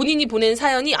또 본인이 보낸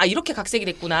사연이 이렇게 각색이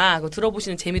됐구나 그거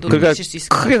들어보시는 재미도 느끼실 수 있을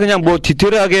것 같아요. 크게 그냥 뭐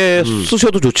디테일하게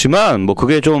쓰셔도 좋지만 뭐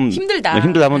그게 좀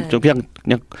힘들다면 좀 그냥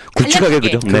굵직하게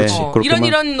그죠?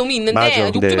 이런 놈이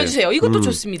있는데 욕 좀 해주세요. 이것도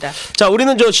좋습니다. 자,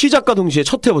 우리는 시작과 동시에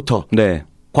첫 회부터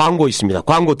광고 있습니다.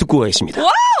 광고 듣고 가겠습니다.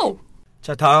 와우!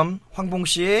 자, 다음 황봉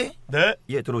씨.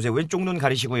 예, 들어오세요. 왼쪽 눈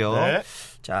가리시고요.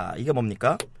 자, 이게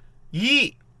뭡니까?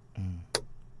 2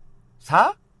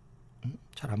 4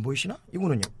 잘 안 보이시나?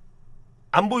 이거는요?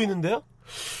 안 보이는데요?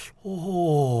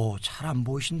 오호, 잘 안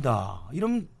보이신다.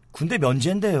 이러면 군대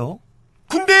면제인데요.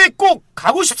 군대에 꼭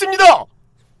가고 싶습니다.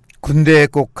 군대에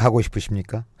꼭 가고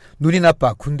싶으십니까? 눈이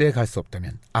나빠 군대에 갈 수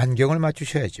없다면 안경을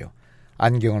맞추셔야죠.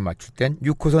 안경을 맞출 땐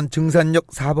 6호선 증산역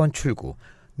 4번 출구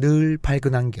늘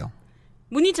밝은 안경.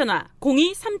 문의전화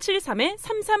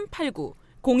 02-373-3389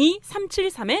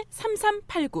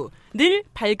 02-373-3389 늘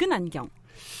밝은 안경.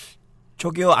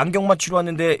 저기요 안경 맞추러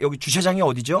왔는데 여기 주차장이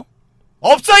어디죠?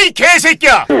 없어 이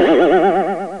개새끼야.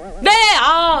 네,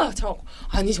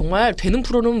 아니 정말 되는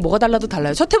프로는 뭐가 달라도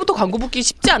달라요. 첫 해부터 광고 붙기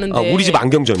쉽지 않은데. 우리 집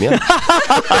안경점이야?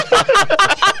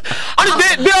 아니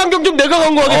내 안경점 내가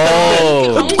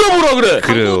광고하겠다. 누가 뭐라 그래?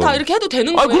 광고 다 이렇게 해도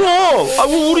되는 거예요? 그럼.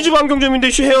 우리 집 안경점인데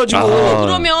해야지.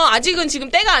 그러면 아직은 지금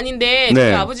때가 아닌데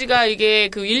저희 아버지가 이게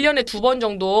그 1년에 2번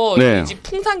정도 집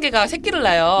풍산개가 새끼를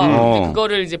낳아요.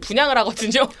 그거를 이제 분양을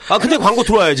하거든요. 근데 광고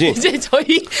들어와야지. 이제 저희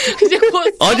이제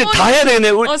곧 이제 다 해야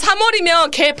되네.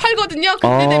 3월이면 개 팔거든요.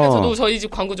 그때 되면 저도 저희 집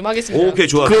광고 좀 하겠습니다. 오케이,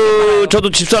 좋아.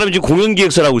 저도 집사람이 지금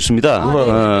공연기획사를 하고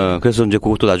있습니다. 그래서 이제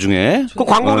그것도 나중에. 그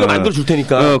광고 우리가 만들어 줄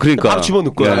테니까. 그러니까. 바로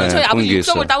집어넣을 거야. 저희 아버지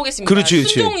육성을 따오겠습니다. 그렇지.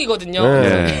 순종이거든요.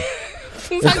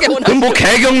 풍산개 그럼 뭐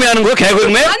개경매 하는 거야?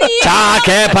 개경매? 아니. 자,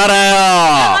 개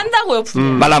팔아요. 한다고요.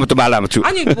 말라무트.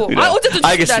 아니 뭐. 어쨌든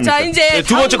알겠습니다. 자, 이제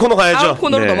두 번째 코너 가야죠. 다음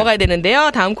코너로 넘어가야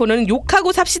되는데요. 다음 코너는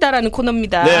욕하고 삽시다라는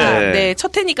코너입니다. 네,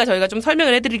 첫 회니까 저희가 좀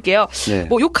설명을 해드릴게요.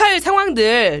 뭐 욕할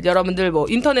상황들 여러분들 뭐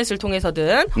인터넷을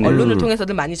통해서든 언론을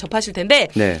통해서든 많이 접하실 텐데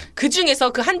그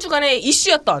중에서 그 한 주간의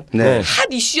이슈였던 핫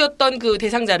이슈였던 그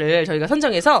대상자를 저희가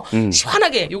선정해서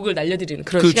시원하게 욕을 날려드리는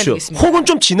그런 시간이 되겠습니다. 혹은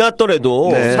좀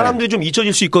지났더라도 사람들이 좀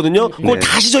잊혀질 수 있거든요. 그걸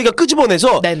다시 저희가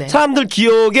끄집어내서 사람들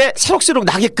기억에 새록새록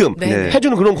나게끔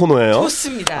해주는 그런 코너예요.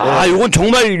 좋습니다. 요건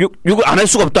정말 욕을 안 할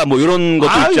수가 없다. 뭐 이런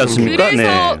것도 있지 않습니까?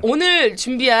 그래서 오늘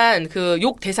준비한 그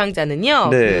욕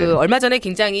대상자는요. 그 얼마 전에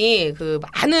굉장히 그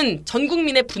많은 전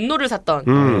국민의 분노를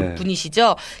샀던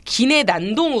분이시죠.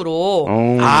 기내난동으로.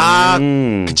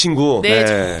 그 친구.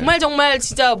 정말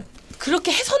진짜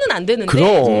그렇게 해서는 안 되는데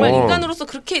그럼. 정말 인간으로서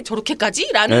그렇게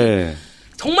저렇게까지라는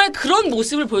정말 그런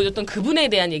모습을 보여줬던 그분에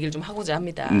대한 얘기를 좀 하고자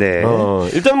합니다.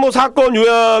 일단 뭐 사건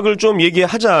요약을 좀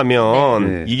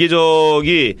얘기하자면 이게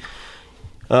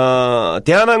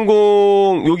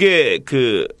대한항공 요게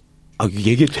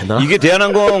얘기해도 되나? 이게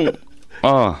대한항공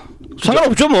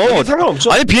상관없죠 뭐.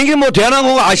 상관없죠. 아니 비행기 뭐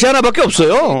대한항공 아시아나밖에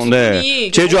없어요.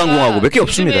 제주항공하고 몇 개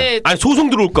없습니다. 아니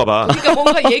소송 들어올까봐. 그러니까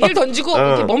뭔가 얘기를 던지고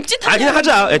이렇게 멈칫하게. 그냥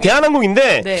하자.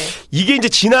 대한항공인데 이게 이제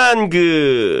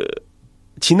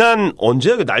지난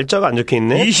언제야? 그 날짜가 안 적혀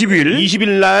있네. 20일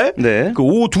날 그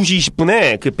오후 2시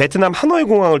 20분에 그 베트남 하노이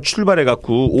공항을 출발해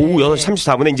갖고 오후 6시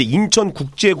 34분에 이제 인천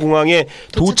국제 공항에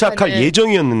도착할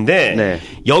예정이었는데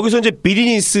여기서 이제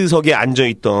비즈니스석에 앉아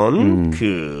있던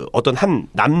그 어떤 한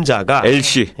남자가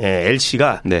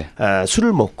L씨가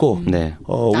술을 먹고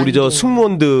우리 저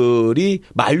승무원들이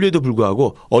만류에도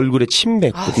불구하고 얼굴에 침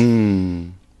뱉고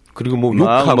그리고 뭐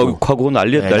욕하고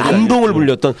난동을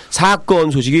불렸던 사건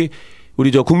소식이 우리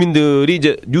저 국민들이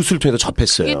이제 뉴스를 통해서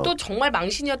접했어요. 이게 또 정말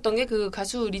망신이었던 게 그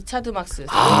가수 리차드 막스.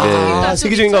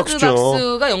 세계적인 가수죠.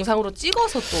 막스가 영상으로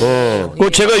찍어서 또.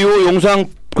 제가 요 영상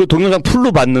그 동영상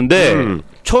풀로 봤는데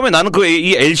처음에 나는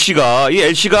이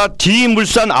L씨가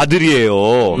D물산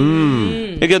아들이에요.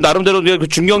 이게 나름대로 그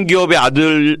중견기업의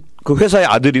아들 그 회사의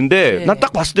아들인데 난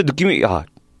딱 봤을 때 느낌이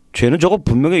쟤는 저거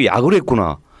분명히 약을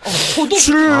했구나. 저도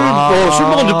술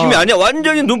먹은 느낌이 아니야.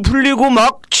 완전히 눈 풀리고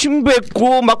막 침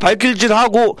뱉고 막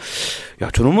발길질하고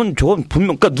저놈은 저건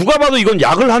분명 그러니까 누가 봐도 이건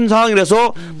약을 한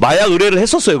상황이라서 마약 의뢰를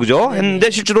했었어요. 그죠? 했는데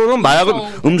실제로는 마약은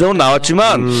음성으로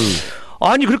나왔지만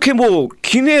아니 그렇게 뭐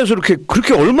기내에서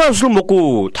그렇게 얼마나 술을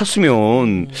먹고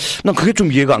탔으면 난 그게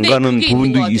좀 이해가 안 가는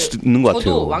부분도 있는 것 같아요.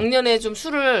 저도 왕년에 좀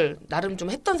술을 나름 좀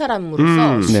했던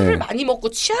사람으로서 술을 많이 먹고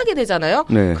취하게 되잖아요.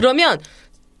 그러면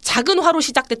작은 화로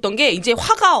시작됐던 게 이제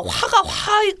화가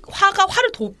화를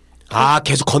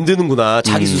계속 건드는구나.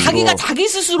 자기가 자기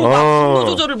스스로 막 분노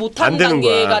조절을 못하는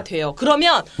단계가 돼요.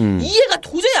 그러면 이해가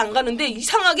도저히 안 가는데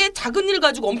이상하게 작은 일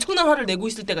가지고 엄청난 화를 내고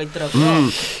있을 때가 있더라고요.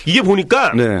 이게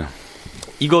보니까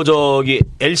이거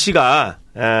L씨가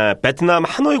베트남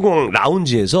하노이 공항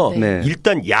라운지에서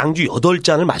일단 양주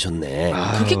 8잔을 마셨네.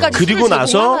 그렇게까지 그리고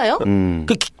나서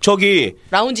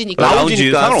라운지니까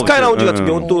스카이 라운지 같은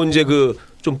경우는 또 이제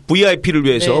좀 VIP를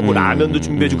위해서 뭐 라면도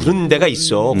준비해주고 그런 데가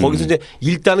있어. 거기서 이제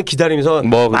일단은 기다리면서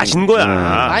마신 거야.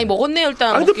 많이 먹었네요,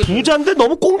 일단. 근데 부자인데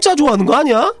너무 공짜 좋아하는 거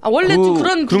아니야? 원래 좀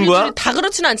그런 부류들이 다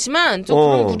그렇진 않지만 좀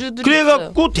그런 부류들이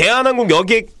그래갖고 있어요. 대한항공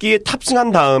여객기에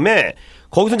탑승한 다음에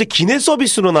거기서 이제 기내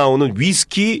서비스로 나오는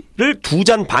위스키를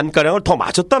 2잔 반가량을 더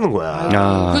마셨다는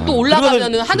거야. 그리고 또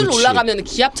올라가면은, 하늘로 올라가면은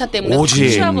기압차 때문에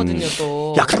취하거든요,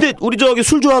 또. 근데 우리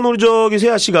술 좋아하는 우리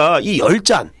세아 씨가 이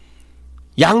 10잔.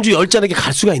 양주 10잔에게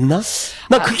갈 수가 있나?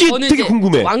 나 그게 되게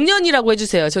궁금해. 왕년이라고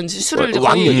해주세요. 전 술을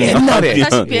옛날에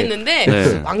다시피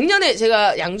했는데 왕년에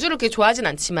제가 양주를 그렇게 좋아하진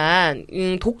않지만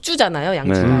독주잖아요.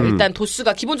 양주가 일단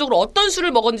도수가 기본적으로 어떤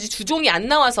술을 먹었는지 주종이 안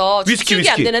나와서 추측이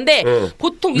안 되는데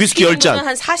보통 위스키 10잔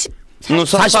한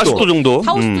 40도 정도.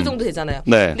 4, 50도 정도 되잖아요.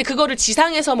 네. 근데 그거를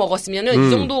지상에서 먹었으면은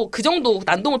그 정도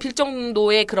난동을 필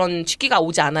정도의 그런 취기가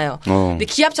오지 않아요. 근데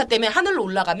기압차 때문에 하늘로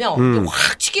올라가면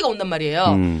확 취기가 온단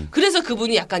말이에요. 그래서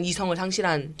그분이 약간 이성을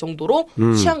상실한 정도로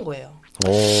취한 거예요.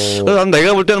 그래서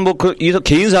내가 볼 때는 뭐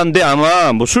개인사인데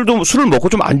아마 뭐 술을 먹고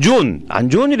좀 안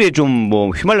좋은 일에 좀 뭐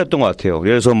휘말렸던 것 같아요.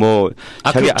 그래서 뭐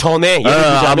자기 전에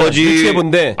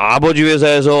아버지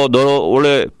회사에서 너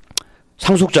원래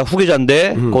상속자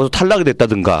후계자인데 거기서 탈락이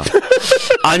됐다든가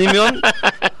아니면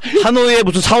하노이에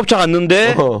무슨 사업장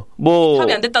갔는데 뭐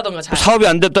사업이 안 됐다던가 사업이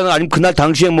안 됐다는 아니면 그날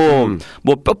당시에 뭐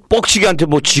뻑치기한테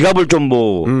뭐 지갑을 좀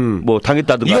뭐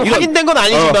당했다든가 이거 확인된 건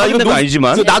아니지만 확인된 건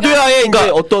아니지만 나도야의 이제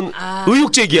어떤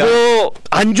의혹 제기야. 뭐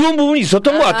안 좋은 부분이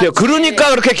있었던 것 같아요. 그러니까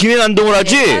그렇게 기내난동을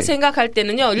하지. 제가 생각할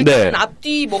때는요. 일단은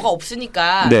앞뒤 뭐가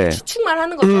없으니까 추측만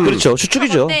하는 거죠. 그렇죠.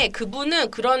 추측이죠. 근데 그분은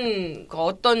그런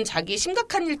어떤 자기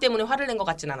심각한 일 때문에 화를 낸 것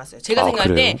같진 않았어요. 제가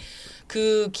생각할 때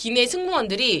그 기내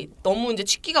승무원들이 너무 이제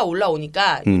취기가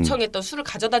올라오니까 요청했던 술을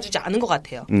가져다 주지 않은 것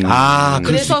같아요.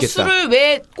 그래서 술을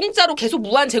왜 공짜로 계속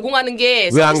무한 제공하는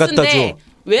게 서비스인데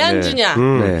왜 안 주냐.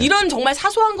 이런 정말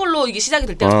사소한 걸로 이게 시작이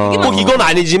될 때가 되게 많아요. 꼭 이건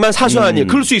아니지만 사소한 일.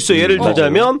 그럴 수 있어요. 예를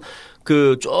들자면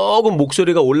그 조금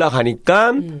목소리가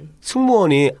올라가니까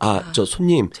승무원이 저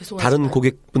손님 죄송하지만. 다른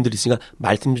고객분들 있으니까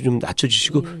말씀 좀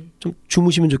낮춰주시고 좀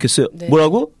주무시면 좋겠어요.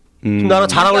 뭐라고? 나랑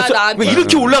자랑을 했어.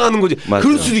 이렇게 올라가는 거지. 맞아.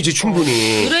 그럴 수도 있지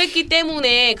충분히. 그랬기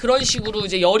때문에 그런 식으로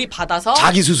이제 열이 받아서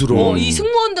자기 스스로 이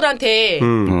승무원들한테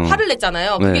화를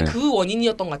냈잖아요. 그게 그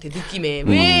원인이었던 것 같아요. 느낌에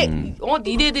왜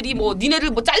니네들이 뭐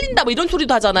니네를 뭐 잘린다 뭐 이런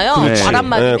소리도 하잖아요. 말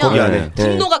한마디면 거기 안에.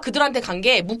 분노가 그들한테 간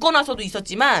게 묶어놔서도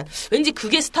있었지만 왠지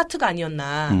그게 스타트가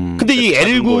아니었나. 근데 이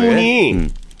L군이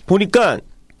보니까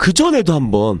그 전에도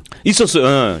한번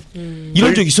있었어요.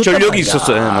 이런 적이 있었단 전력이 말이야.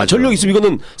 있었어요. 맞아. 전력이 있으면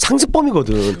이거는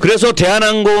상습범이거든. 그래서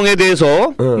대한항공에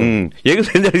대해서 얘기를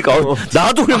했냐니까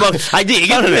나도 그래 막 이제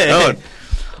얘기를 해.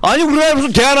 아니 우리나라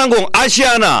무슨 대한항공,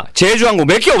 아시아나, 제주항공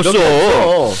몇 개 없어.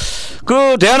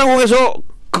 그 대한항공에서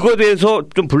그거에 대해서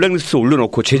좀 블랙리스트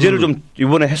올려놓고 제재를 좀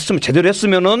이번에 제대로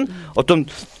했으면은 어떤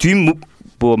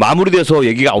뭐 마무리돼서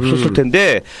얘기가 없었을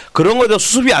텐데 그런 거에 대해서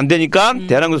수습이 안 되니까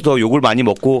대한항공에서 더 욕을 많이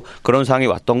먹고 그런 상황이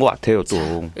왔던 것 같아요.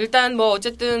 또 일단 뭐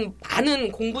어쨌든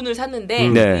많은 공분을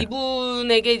샀는데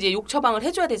이분에게 이제 욕 처방을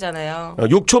해줘야 되잖아요.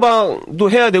 욕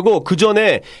처방도 해야 되고 그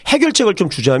전에 해결책을 좀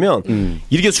주자면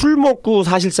이렇게 술 먹고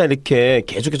사실상 이렇게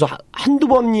계속해서 한두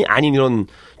번이 아닌 이런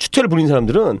추태를 부린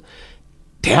사람들은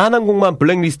대한항공만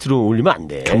블랙리스트로 올리면 안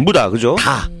돼. 전부 다 그죠?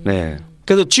 다. 네.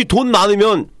 그래서 지 돈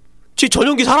많으면 지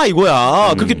전용기 사라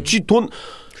이거야. 그렇게 지 돈.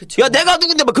 야 내가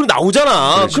누군데 막 그런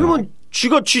나오잖아. 그렇죠. 그러면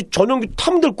쥐가 지 전용기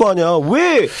타면 될 거 아니야.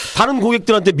 왜 다른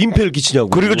고객들한테 민폐를 끼치냐고.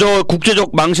 그리고 저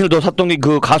국제적 망신을 더 샀던 게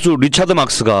그 가수 리차드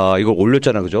막스가 이걸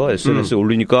올렸잖아, 그죠? SNS에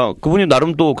올리니까 그분이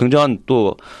나름 또 굉장한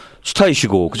또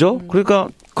스타이시고, 그죠? 그러니까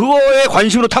그거에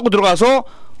관심으로 타고 들어가서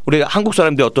우리 한국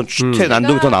사람들의 어떤 추태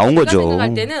난동이 더 나온 거죠. 제가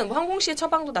생각할 때는 뭐 황봉 씨의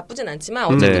처방도 나쁘진 않지만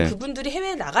어쨌든 그분들이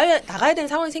해외에 나가야 되는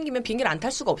상황이 생기면 비행기를 안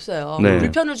탈 수가 없어요.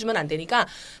 불편을 주면 안 되니까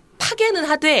파괴는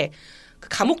하되 그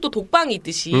감옥도 독방이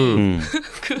있듯이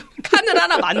그 칸을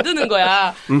하나 만드는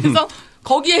거야. 그래서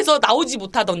거기에서 나오지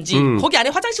못하던지 거기 안에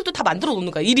화장실도 다 만들어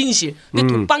놓는 거야. 1인실.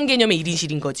 근데 독방 개념의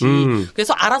 1인실인 거지.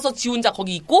 그래서 알아서 지 혼자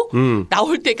거기 있고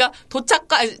나올 때가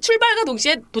출발과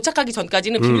동시에 도착하기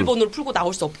전까지는 비밀번호를 풀고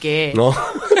나올 수 없게.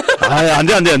 안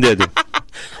돼. 아니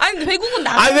근데 외국은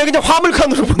왜 그냥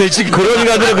화물칸으로 보내지?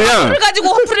 그러니까 그냥 화물을 가지고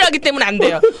화풀이를 하기 때문에 안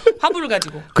돼요. 화물을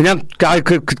가지고. 그냥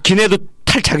그 기내도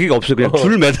탈 자기가 없어요. 그냥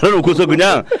줄 매달아 놓고서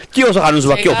그냥 끼워서 가는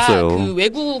수밖에 없어요. 그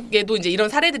외국에도 이제 이런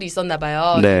사례들이 있었나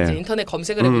봐요. 네. 이제 인터넷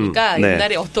검색을 해보니까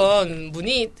옛날에 어떤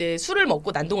분이 이제 술을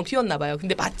먹고 난동을 피웠나 봐요.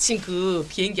 근데 마침 그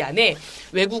비행기 안에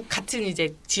외국 같은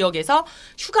이제 지역에서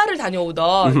휴가를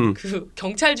다녀오던 그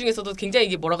경찰 중에서도 굉장히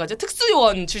이게 뭐라고 하죠?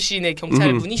 특수요원 출신의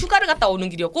경찰분이 휴가를 갔다 오는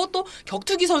길이었고 또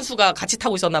격투기 선수가 같이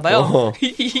타고 있었나 봐요.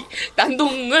 이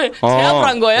난동을 제압을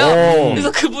한 거예요. 그래서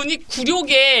그분이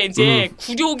굴욕에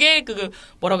그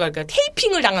뭐라고 할까요?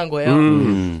 테이핑을 당한 거예요.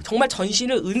 정말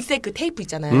전신을 은색 그 테이프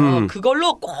있잖아요.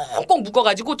 그걸로 꽁꽁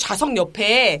묶어가지고 좌석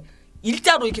옆에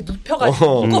일자로 이렇게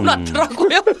눕혀가지고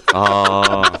묶어놨더라고요.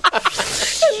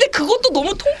 근데 그것도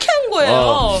너무 통쾌한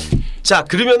거예요. 자,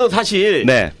 그러면은 사실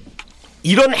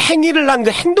이런 행위를 한 그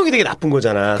행동이 되게 나쁜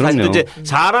거잖아. 그럼요. 사실 또 이제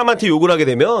사람한테 욕을 하게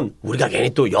되면 우리가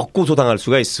괜히 또 역고소 당할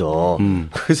수가 있어.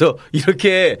 그래서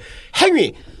이렇게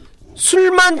행위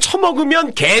술만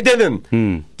처먹으면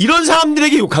개되는 이런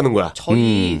사람들에게 욕하는 거야.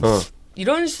 저희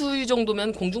이런 수위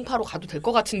정도면 공중파로 가도 될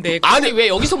것 같은데. 아니 왜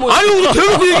여기서 뭐? 아니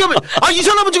대놓고 얘기하면 이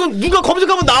사람은 지금 누가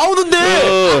검색하면 나오는데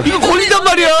이거 걸린단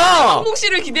말이야. 황봉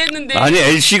씨를 기대했는데. 아니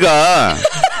LC가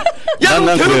야,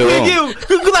 너 대놓고 얘기해요.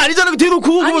 그건 아니잖아.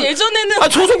 대놓고. 아니, 예전에는.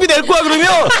 소송비 낼 거야, 그러면.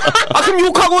 그럼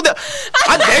욕하고.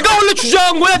 내가 원래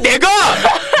주장한 거야, 내가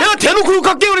대놓고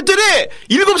욕할게 그랬더니,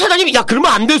 일곱 사장님이, 야,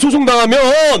 그러면 안 돼, 소송당하면.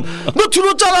 너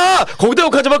들었잖아. 거기다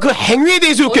욕하지만 그 행위에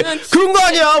대해서 욕해. 그런 거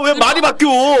아니야. 왜 말이 바뀌어.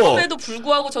 그럼에도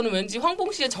불구하고 저는 왠지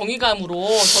황봉 씨의 정의감으로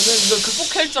저는 이걸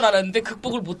극복할 줄 알았는데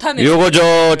극복을 못하네요. 요거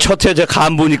첫 해 제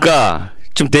간 보니까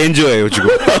좀 덴저예요, 지금.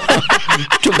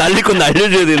 좀 날릴 건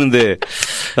날려줘야 되는데.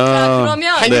 자,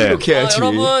 그러면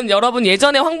네. 여러분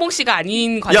예전에 황봉 씨가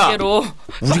아닌 관계로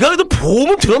우리가 그래도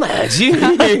보험은 드러나야지.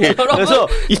 그래서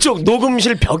이쪽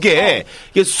녹음실 벽에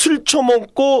술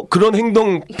처먹고 그런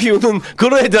행동 피우는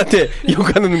그런 애들한테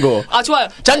욕하는 거. 아, 좋아요.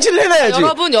 잔치를 해놔야지.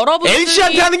 여러분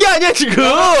LC한테 하는 게 아니야 지금.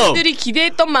 여러분들이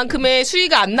기대했던 만큼의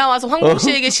수위가 안 나와서 황봉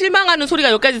씨에게 실망하는 소리가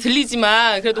여기까지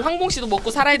들리지만 그래도 황봉 씨도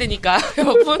먹고 살아야 되니까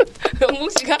여러분 황봉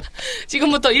씨가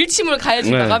지금부터 일침을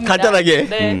가해줄 나갑니다. 간단하게.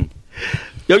 네.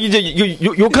 여기 이제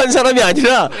욕한 사람이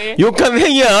아니라 욕한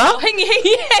행위야.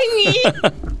 행위.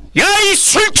 야, 이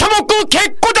술 처먹고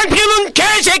개꼬장 피우는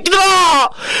개새끼들아!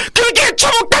 그렇게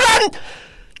처먹다간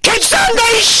개치산다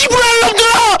이 씨부랄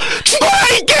놈들아! 죽어라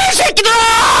이 개새끼들아!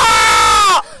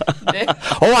 네.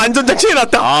 안전장치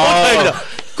해놨다. 다행이다.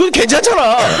 그건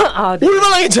괜찮잖아. 네.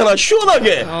 얼마나 괜찮아.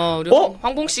 시원하게. 우리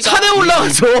황봉 씨가 산에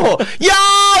올라가서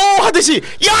야오 하듯이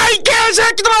야 이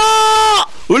개새끼들아!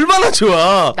 얼마나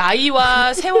좋아.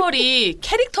 나이와 세월이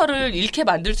캐릭터를 잃게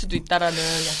만들 수도 있다라는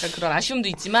약간 그런 아쉬움도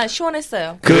있지만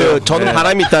시원했어요. 저는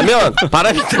바람이 있다면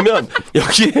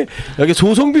여기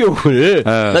소송 비용을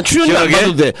난 출연료 안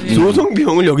받아도 돼. 소송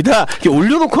비용을 여기다 이렇게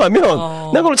올려놓고 하면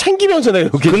난 그걸 챙기면서 내가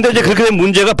이렇게. 근데 이제 그렇게 된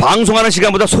문제가 방송하는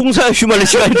시간보다 송사에 휘말릴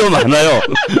시간이 더 많아요.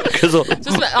 그래서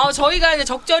좋습니다. 저희가 이제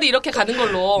적절히 이렇게 가는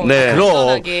걸로. 네.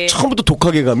 그럼 처음부터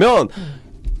독하게 가면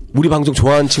우리 방송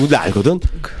좋아하는 친구들 알거든.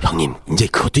 형님 이제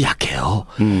그것도 약해요.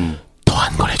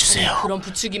 더한 걸 해주세요. 그런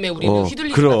부추김에 우리는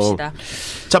휘둘리지 맙시다.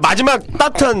 자, 마지막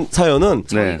따뜻한 사연은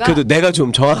그래도 내가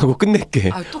좀 정하고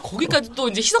끝낼게. 또 거기까지 또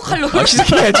이제 희석하려고.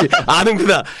 희석해야지.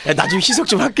 아는구나. 나 좀 희석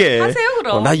좀 할게. 하세요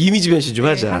그럼. 나 이미지 변신 좀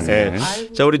하자. 하세요.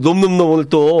 자, 우리 놈놈놈 오늘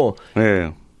또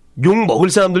욕 먹을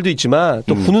사람들도 있지만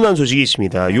또 훈훈한 소식이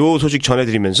있습니다. 요 소식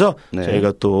전해드리면서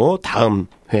저희가 또 다음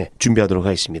회 준비하도록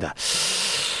하겠습니다.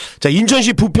 자,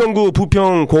 인천시 부평구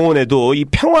부평공원에도 이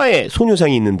평화의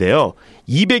소녀상이 있는데요.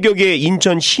 200여 개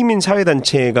인천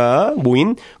시민사회단체가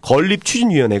모인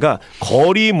건립추진위원회가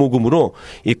거리 모금으로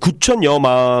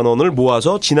 9천여만 원을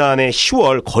모아서 지난해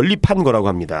 10월 건립한 거라고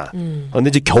합니다. 그런데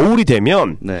이제 겨울이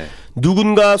되면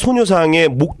누군가 소녀상에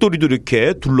목도리도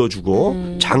이렇게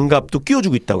둘러주고 장갑도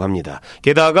끼워주고 있다고 합니다.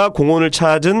 게다가 공원을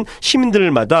찾은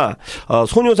시민들마다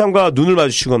소녀상과 눈을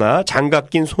마주치거나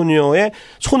장갑 낀 소녀의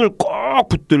손을 꼭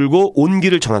붙들고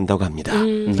온기를 전한다고 합니다.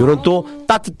 이런 또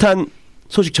따뜻한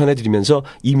소식 전해드리면서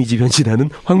이미지 변신하는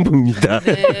황봉입니다.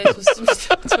 네, 좋습니다.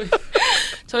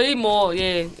 저희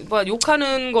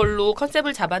욕하는 걸로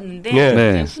컨셉을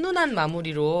잡았는데 훈훈한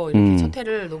마무리로 이렇게 첫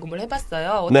회를 녹음을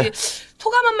해봤어요. 어떻게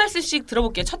소감 한 말씀씩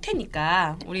들어볼게요. 첫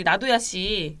회니까 우리 나도야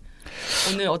씨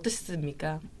오늘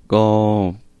어떠셨습니까?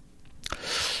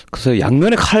 글쎄요,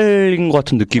 양면의 칼인 것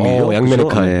같은 느낌이에요. 양면의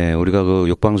칼. 네, 우리가 그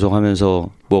욕방송 하면서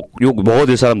욕 먹어야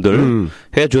될 사람들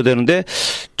해줘야 되는데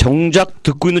정작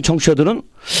듣고 있는 청취자들은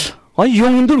이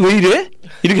형님들 왜 이래?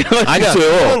 이렇게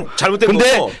생각했어요. 잘못된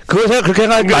근데 거고. 그걸 그렇게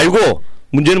생각하지 말고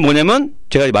문제는 뭐냐면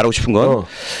제가 말하고 싶은 건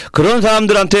그런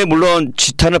사람들한테 물론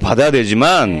지탄을 받아야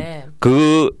되지만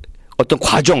그 어떤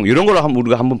과정 이런 걸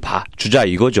우리가 한번 봐주자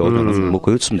이거죠. 뭐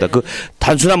그렇습니다. 그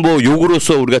단순한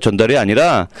욕으로서 우리가 전달이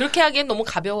아니라 그렇게 하기엔 너무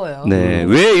가벼워요.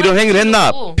 왜 이런 행위를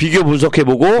했나 비교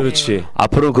분석해보고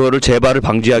앞으로 그거를 재발을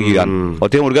방지하기 위한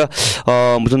어떻게 보면 우리가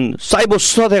무슨 사이버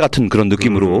수사대 같은 그런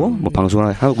느낌으로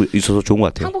방송을 하고 있어서 좋은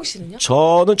것 같아요. 황봉 씨는요?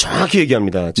 저는 정확히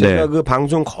얘기합니다. 제가 그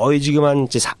방송 거의 지금 한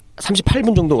이제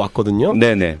 38분 정도 왔거든요.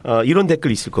 네네. 이런 댓글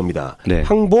있을 겁니다.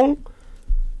 황봉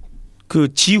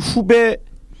지 후배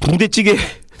부대찌개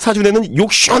사준에는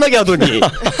욕 시원하게 하더니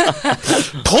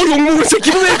더 욕먹을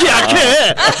새끼는 왜 이렇게 약해?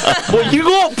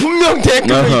 이거 분명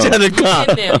댓글로 있지 않을까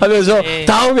하면서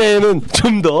다음에는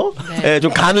좀 더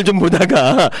좀 간을 좀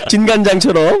보다가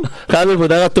진간장처럼 간을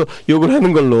보다가 또 욕을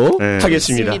하는 걸로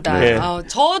하겠습니다.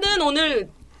 저는 오늘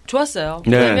좋았어요.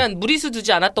 왜냐면 무리수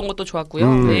두지 않았던 것도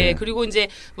좋았고요. 그리고 이제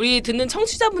우리 듣는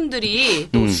청취자분들이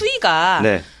또 수위가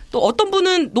또 어떤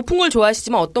분은 높은 걸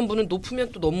좋아하시지만 어떤 분은 높으면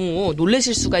또 너무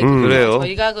놀라실 수가 있거든요. 그래요.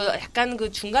 저희가 그 약간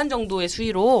그 중간 정도의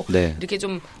수위로 네. 이렇게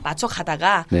좀 맞춰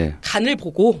가다가 네. 간을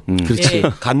보고 그렇지.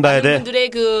 간 봐야 돼. 분들의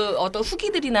그 어떤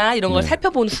후기들이나 이런 걸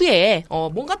살펴본 후에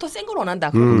뭔가 더 센 걸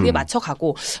원한다. 그럼 그게 맞춰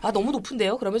가고 너무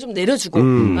높은데요. 그러면 좀 내려주고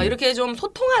이렇게 좀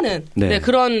소통하는 네.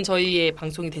 그런 저희의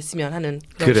방송이 됐으면 하는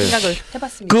그런 그래. 생각을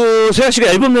해봤습니다. 그 세아 씨가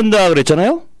앨범 낸다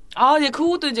그랬잖아요? 네,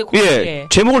 그것도 이제 예.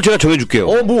 제목을 제가 정해줄게요.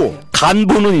 뭐? 간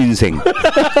보는 인생.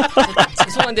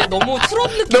 죄송한데 너무 트롯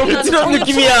느낌. 너무 트롯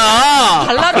느낌이야.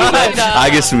 발라드입니다.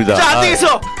 알겠습니다. 자, 안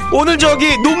되겠어. 오늘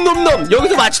저기 놈놈놈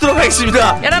여기서 마치도록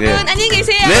하겠습니다. 여러분 네. 안녕히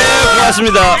계세요. 네,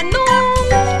 고맙습니다. 안녕.